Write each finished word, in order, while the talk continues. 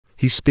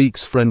He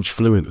speaks French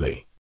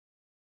fluently.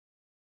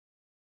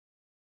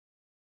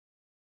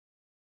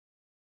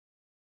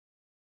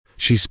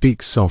 She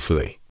speaks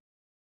softly.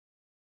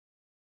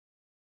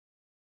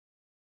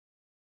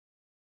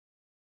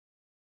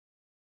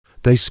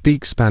 They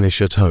speak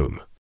Spanish at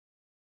home.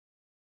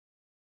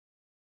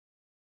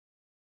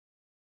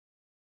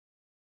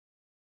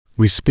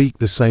 We speak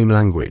the same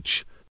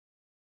language.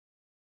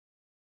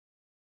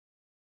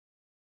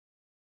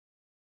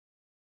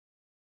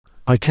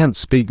 I can't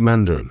speak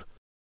Mandarin.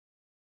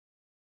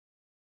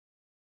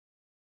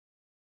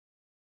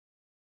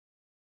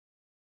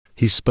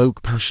 He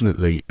spoke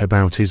passionately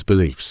about his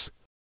beliefs.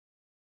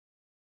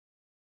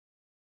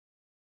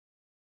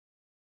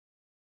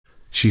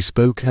 She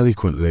spoke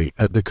eloquently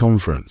at the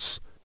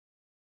conference.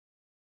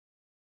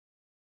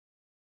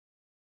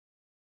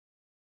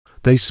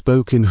 They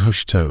spoke in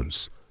hushed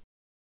tones.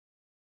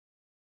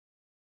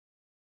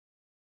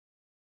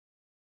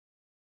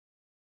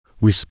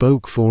 We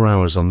spoke 4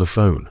 hours on the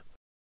phone.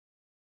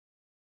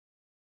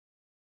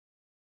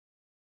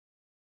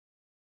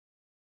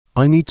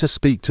 I need to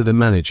speak to the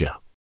manager.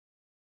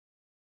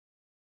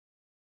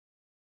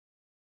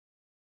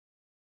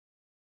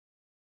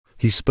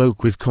 He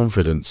spoke with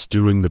confidence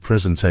during the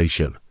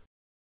presentation.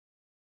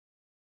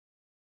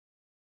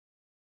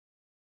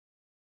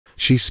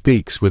 She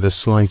speaks with a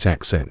slight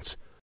accent.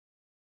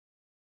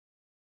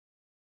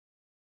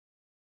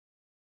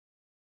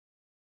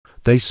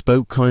 They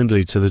spoke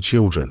kindly to the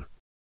children.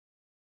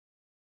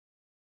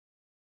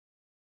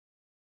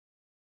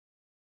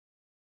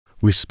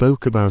 We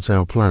spoke about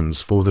our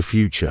plans for the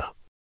future.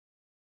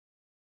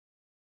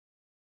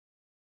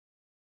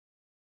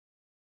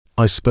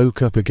 I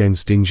spoke up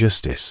against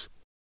injustice.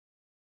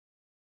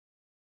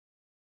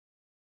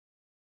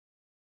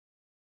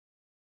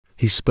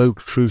 He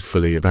spoke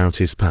truthfully about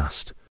his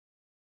past.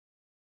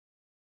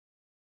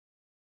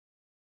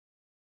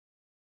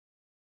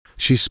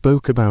 She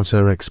spoke about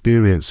her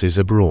experiences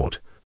abroad.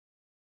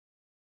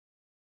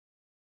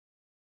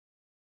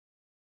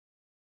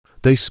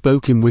 They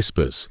spoke in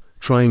whispers,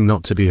 trying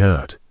not to be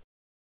heard.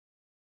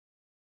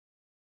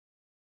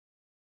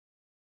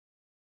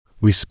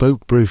 We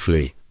spoke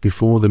briefly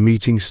before the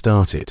meeting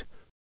started.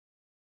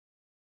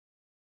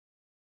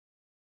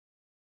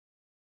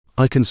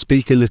 I can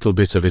speak a little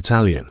bit of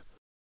Italian.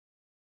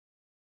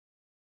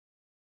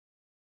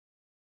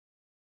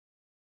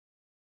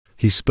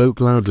 He spoke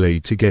loudly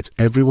to get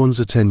everyone's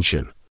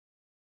attention.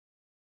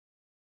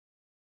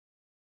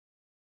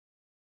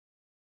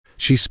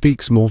 She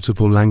speaks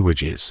multiple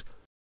languages.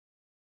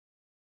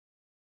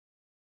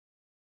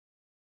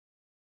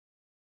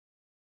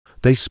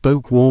 They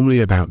spoke warmly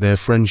about their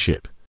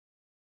friendship.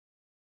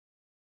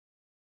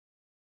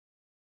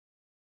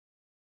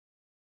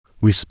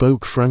 We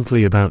spoke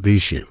frankly about the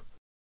issue.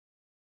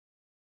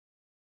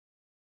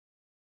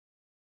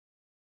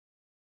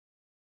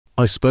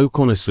 I spoke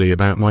honestly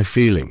about my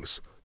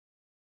feelings.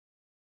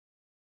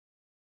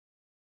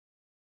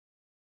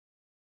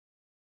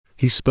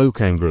 He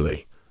spoke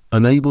angrily,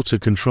 unable to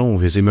control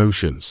his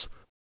emotions.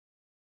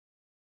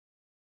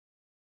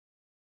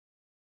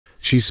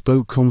 She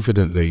spoke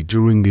confidently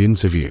during the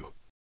interview.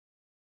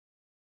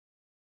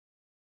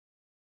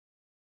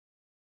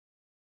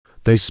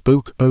 They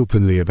spoke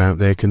openly about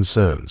their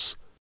concerns.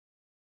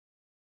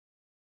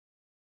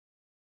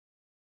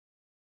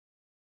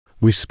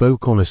 We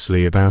spoke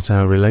honestly about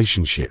our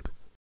relationship.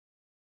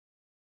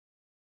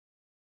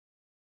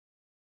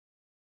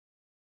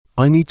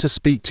 I need to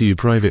speak to you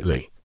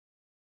privately.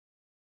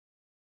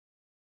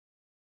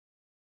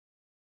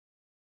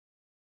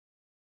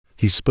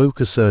 He spoke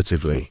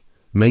assertively,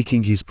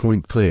 making his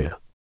point clear.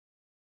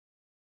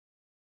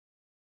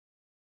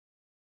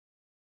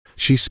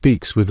 She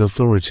speaks with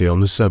authority on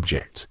the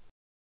subject.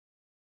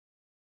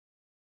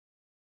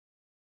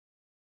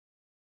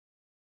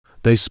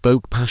 They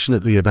spoke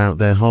passionately about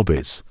their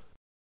hobbies.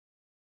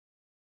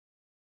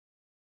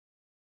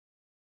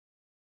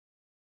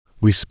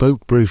 We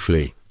spoke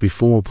briefly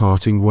before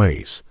parting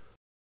ways.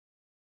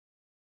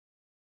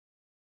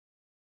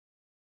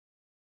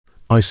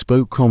 I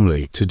spoke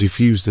calmly to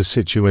defuse the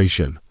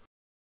situation.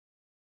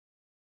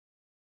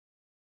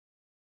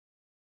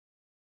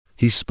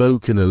 He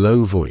spoke in a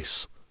low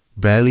voice,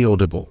 barely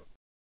audible.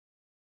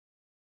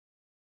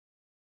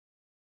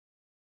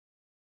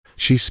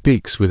 She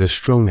speaks with a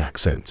strong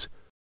accent.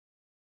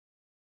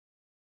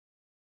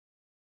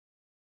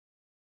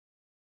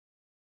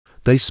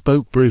 They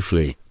spoke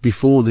briefly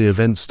before the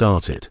event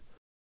started.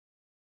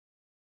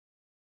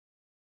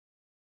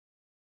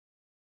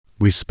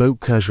 We spoke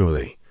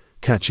casually,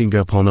 catching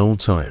up on old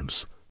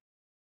times.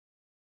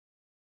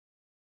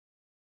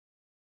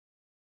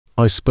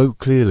 I spoke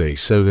clearly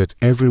so that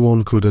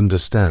everyone could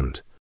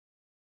understand.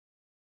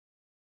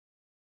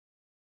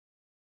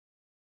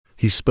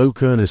 He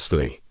spoke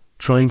earnestly,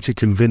 trying to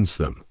convince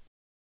them.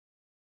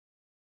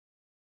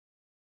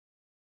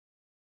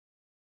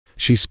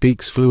 She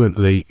speaks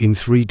fluently in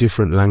 3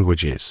 different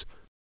languages.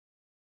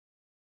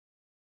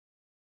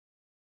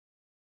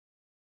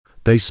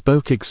 They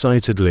spoke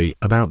excitedly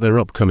about their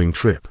upcoming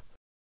trip.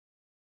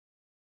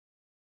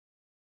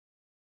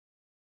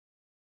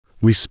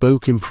 We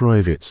spoke in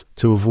private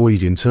to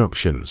avoid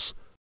interruptions.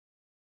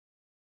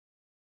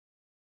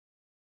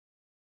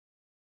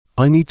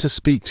 I need to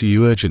speak to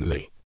you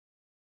urgently.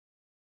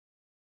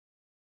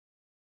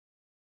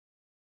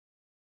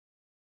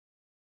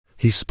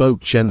 He spoke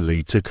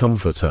gently to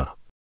comfort her.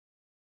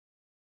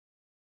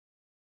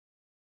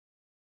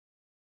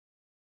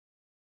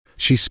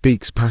 She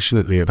speaks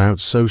passionately about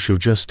social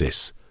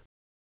justice.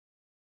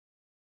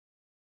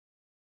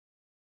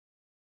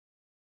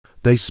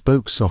 They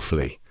spoke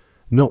softly,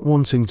 not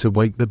wanting to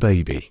wake the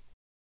baby.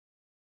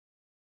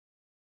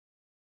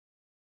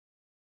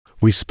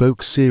 We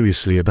spoke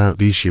seriously about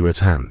the issue at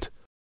hand.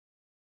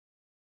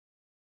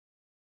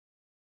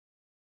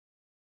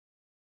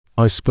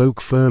 I spoke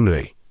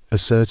firmly,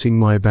 asserting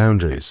my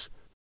boundaries.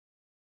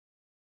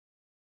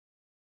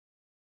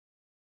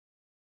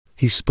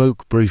 He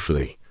spoke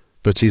briefly,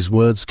 but his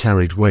words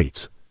carried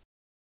weight.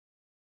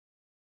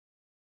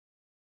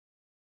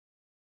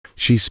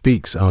 She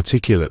speaks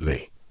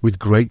articulately, with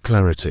great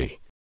clarity.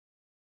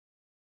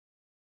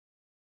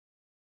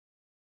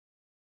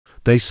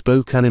 They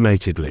spoke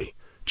animatedly,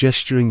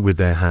 gesturing with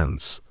their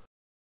hands.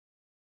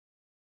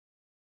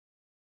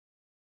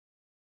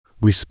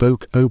 We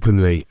spoke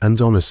openly and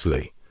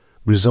honestly,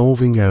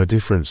 resolving our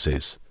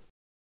differences.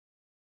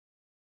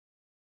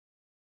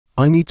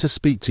 I need to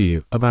speak to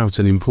you about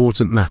an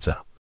important matter.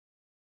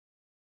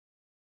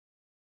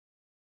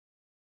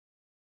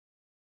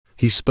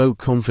 He spoke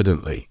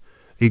confidently,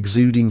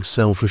 exuding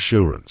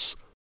self-assurance.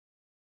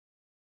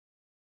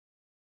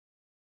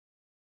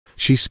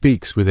 She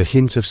speaks with a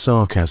hint of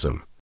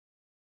sarcasm.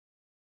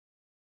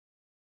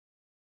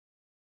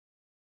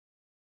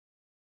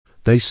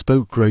 They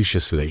spoke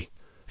graciously,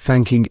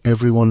 thanking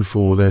everyone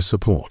for their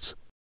support.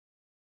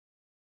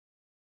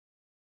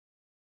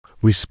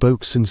 We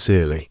spoke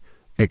sincerely,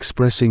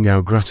 expressing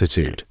our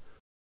gratitude.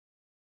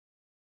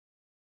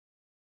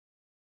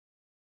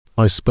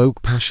 I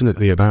spoke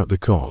passionately about the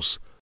cause.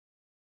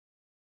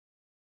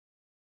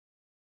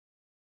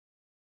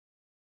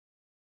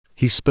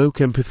 He spoke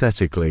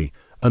empathetically,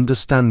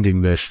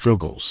 understanding their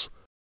struggles.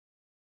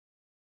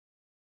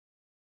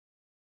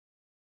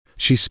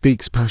 She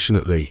speaks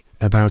passionately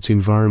about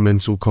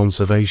environmental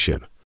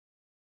conservation.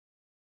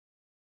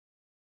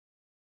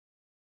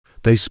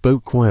 They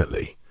spoke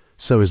quietly,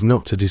 so as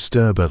not to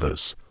disturb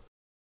others.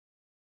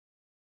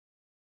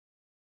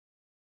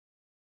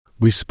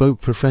 We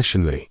spoke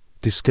professionally,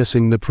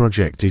 discussing the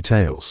project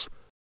details.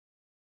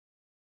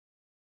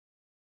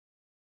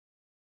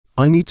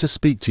 I need to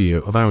speak to you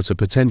about a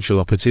potential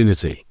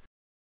opportunity.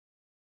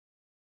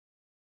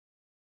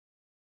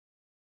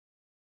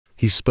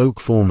 He spoke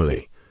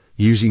formally,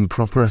 using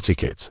proper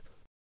etiquette.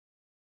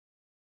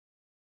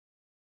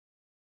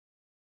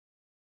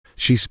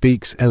 She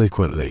speaks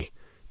eloquently,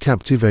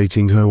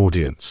 captivating her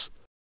audience.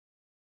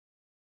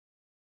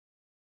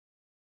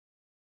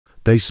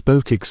 They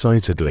spoke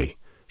excitedly,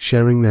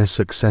 sharing their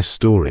success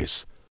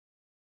stories.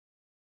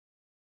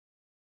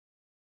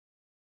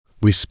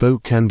 We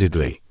spoke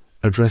candidly,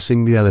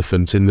 addressing the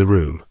elephant in the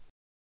room.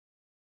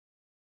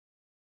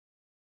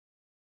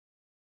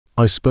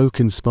 I spoke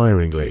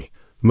inspiringly,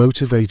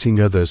 motivating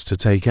others to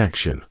take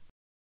action.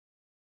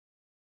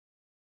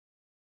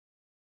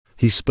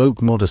 He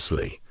spoke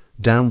modestly,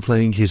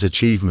 downplaying his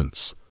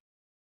achievements.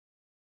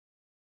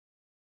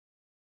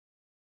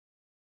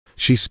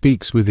 She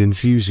speaks with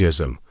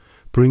enthusiasm,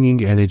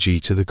 bringing energy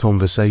to the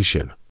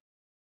conversation.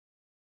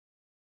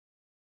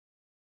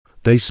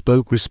 They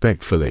spoke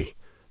respectfully,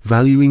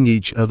 valuing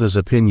each other's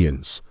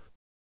opinions.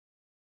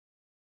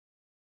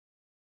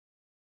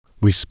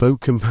 We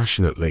spoke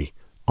compassionately,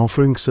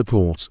 offering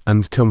support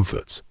and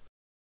comfort.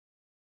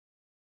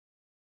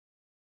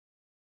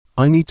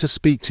 I need to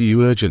speak to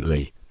you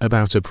urgently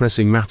about a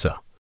pressing matter.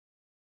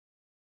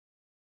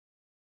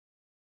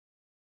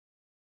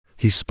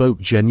 He spoke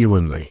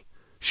genuinely,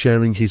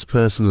 sharing his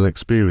personal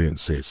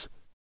experiences.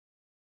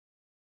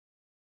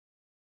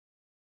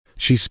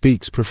 She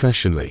speaks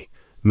professionally,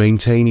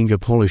 maintaining a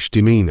polished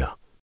demeanor.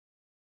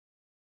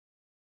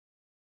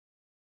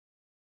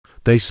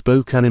 They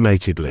spoke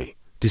animatedly,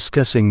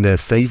 discussing their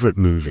favorite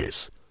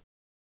movies.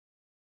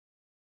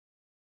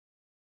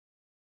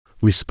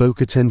 We spoke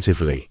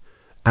attentively,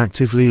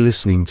 actively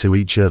listening to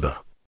each other.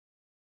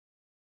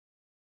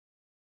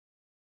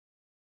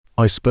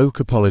 I spoke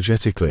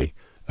apologetically,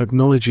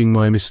 acknowledging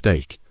my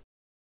mistake.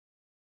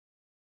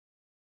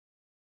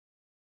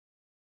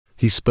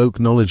 He spoke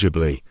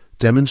knowledgeably,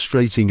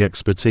 demonstrating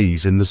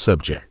expertise in the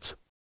subject.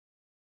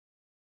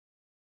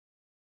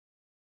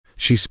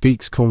 She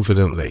speaks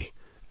confidently,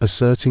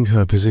 asserting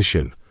her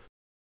position.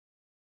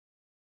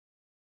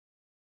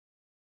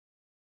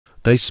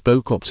 They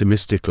spoke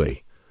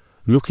optimistically,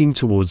 looking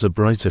towards a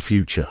brighter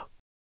future.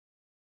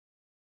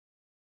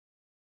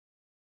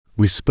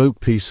 We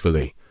spoke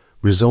peacefully,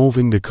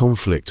 resolving the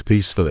conflict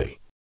peacefully.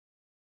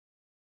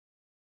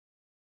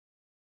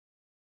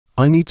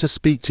 I need to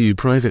speak to you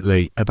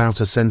privately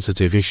about a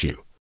sensitive issue.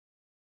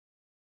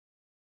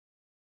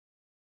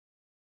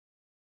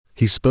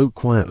 He spoke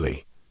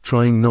quietly,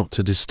 trying not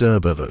to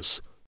disturb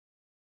others.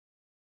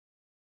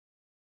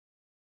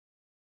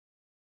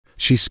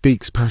 She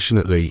speaks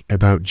passionately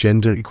about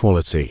gender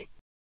equality.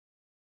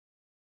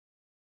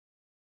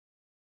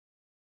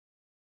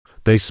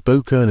 They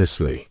spoke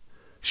earnestly,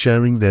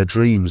 sharing their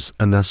dreams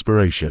and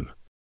aspiration.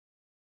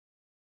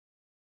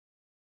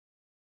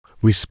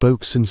 We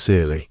spoke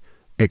sincerely,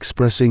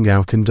 expressing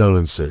our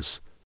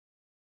condolences.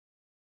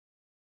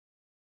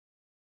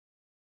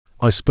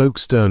 I spoke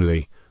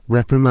sternly,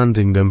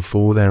 reprimanding them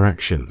for their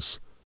actions.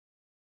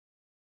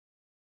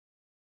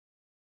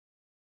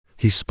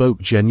 He spoke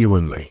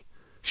genuinely,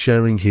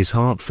 sharing his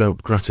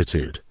heartfelt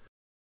gratitude.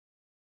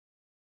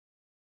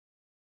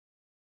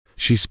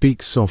 She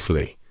speaks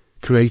softly,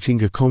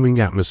 creating a calming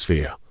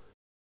atmosphere.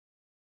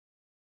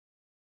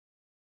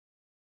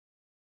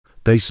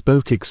 They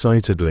spoke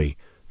excitedly,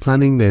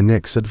 planning their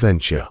next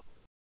adventure.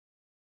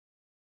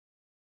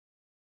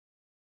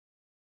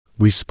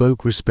 We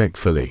spoke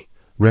respectfully,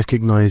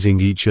 recognizing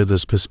each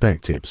other's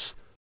perspectives.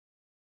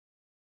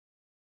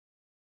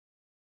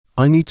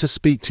 I need to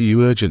speak to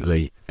you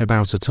urgently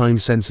about a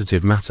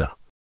time-sensitive matter.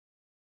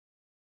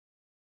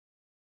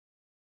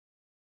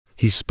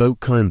 He spoke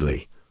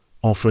kindly,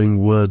 offering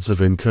words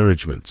of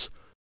encouragement.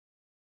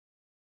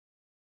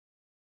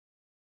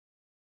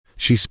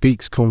 She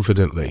speaks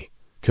confidently,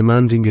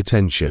 commanding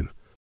attention.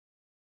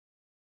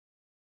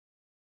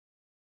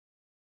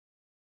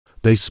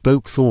 They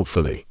spoke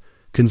thoughtfully,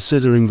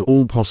 considering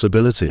all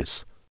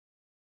possibilities.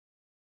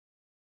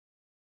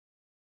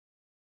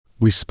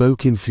 We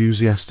spoke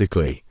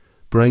enthusiastically,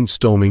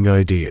 brainstorming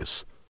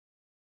ideas.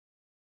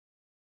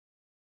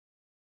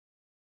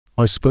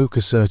 I spoke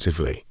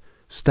assertively,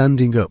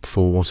 standing up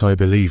for what I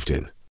believed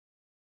in.